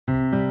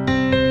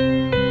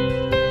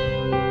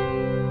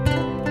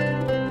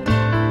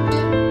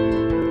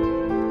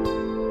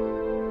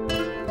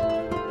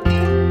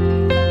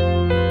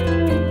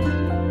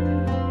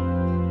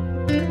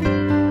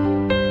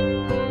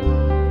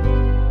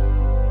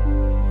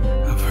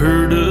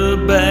heard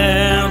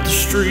about the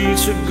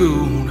streets of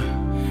gold,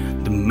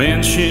 the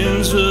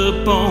mansions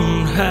up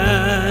on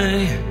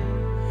high,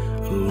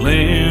 a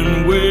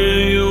land where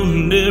you'll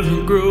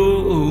never grow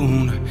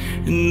old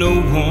and no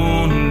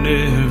one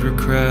ever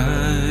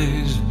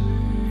cries.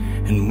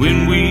 And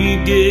when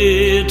we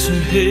get to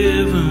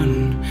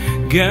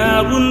heaven,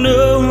 God will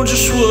know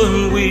just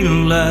what we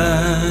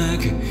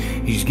like.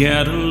 He's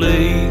got a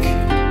lake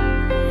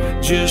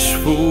just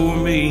for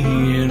me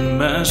and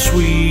my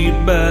sweet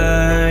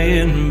by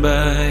and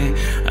by.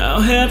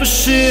 I'll have a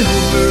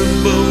silver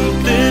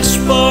boat that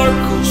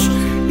sparkles,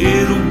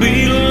 it'll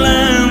be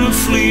lined with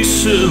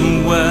fleece of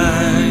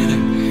white.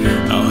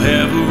 I'll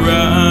have a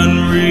rod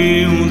and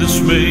reel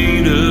that's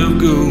made of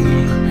gold,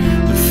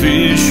 the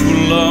fish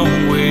will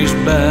always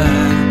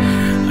bite.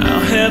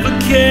 I'll have a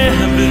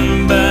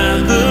cabin by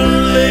the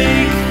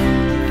lake,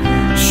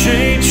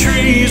 shade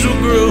trees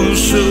will grow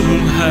so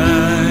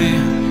high.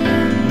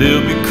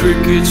 There'll be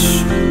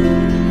crickets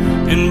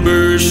and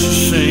birds to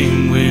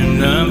sing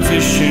when I'm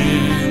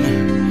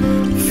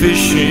fishing,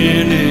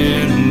 fishing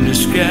in the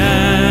sky.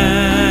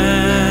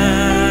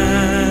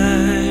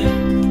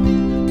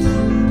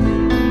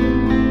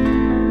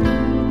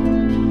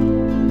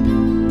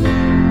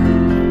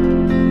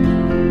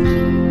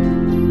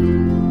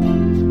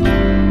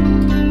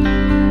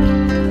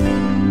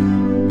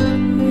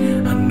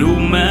 I know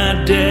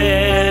my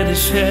dad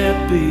is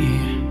happy,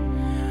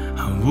 I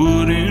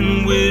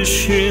wouldn't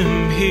wish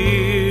him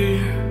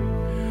here.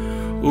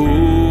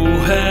 Oh,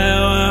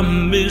 how I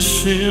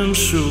miss him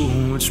so.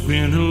 It's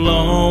been a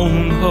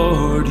long,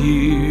 hard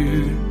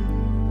year.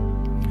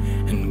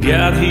 And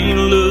God, he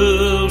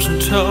loves and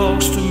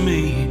talks to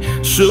me,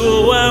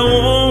 so I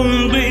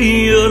won't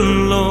be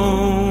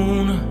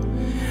alone.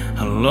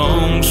 I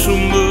long so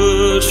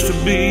much to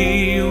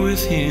be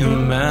with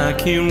him, I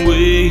can't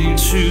wait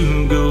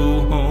to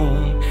go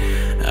home.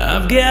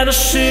 I've got a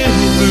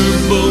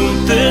silver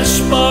boat that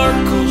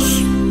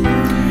sparkles,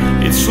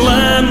 it's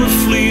lined with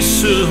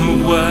fleece of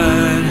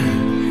white.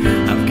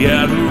 I've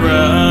got a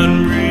rod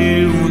and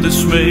reel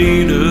that's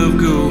made of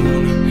gold,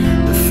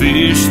 the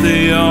fish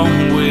they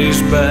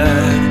always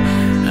bite.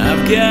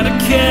 I've got a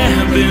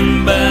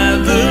cabin by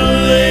the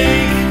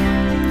lake,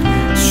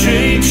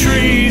 shade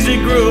trees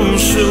that grow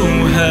so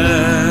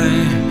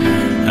high.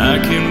 I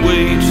can't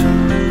wait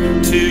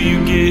till you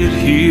get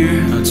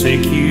here, I'll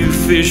take you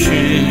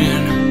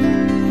fishing,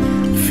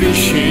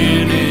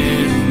 fishing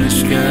in the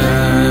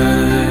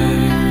sky.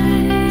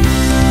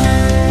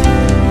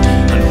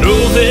 I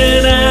know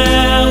that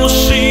I will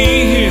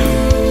see him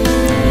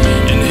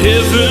in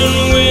heaven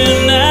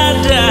when I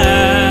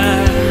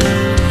die.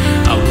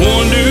 I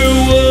wonder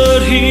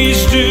what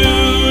he's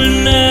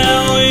doing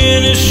now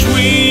in his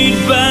sweet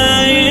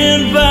by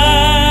and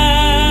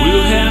by.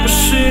 We'll have a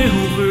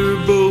silver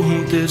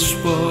boat that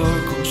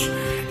sparkles,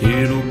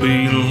 it'll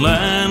be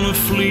lined with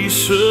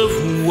fleece of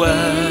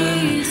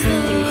white.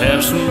 We'll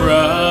have some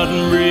rod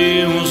and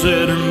reels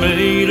that are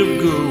made of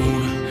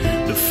gold,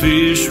 the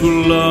fish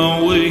will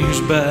always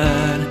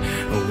bite.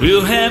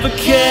 We'll have a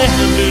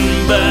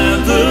cabin by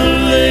the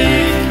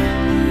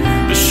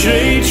lake, the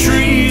shade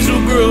trees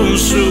will grow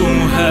so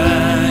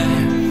high.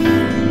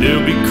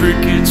 There'll be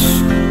crickets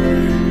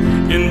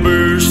and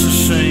birds to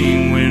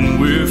sing when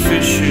we're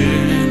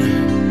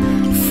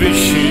fishing,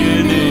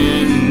 fishing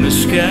in the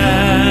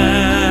sky.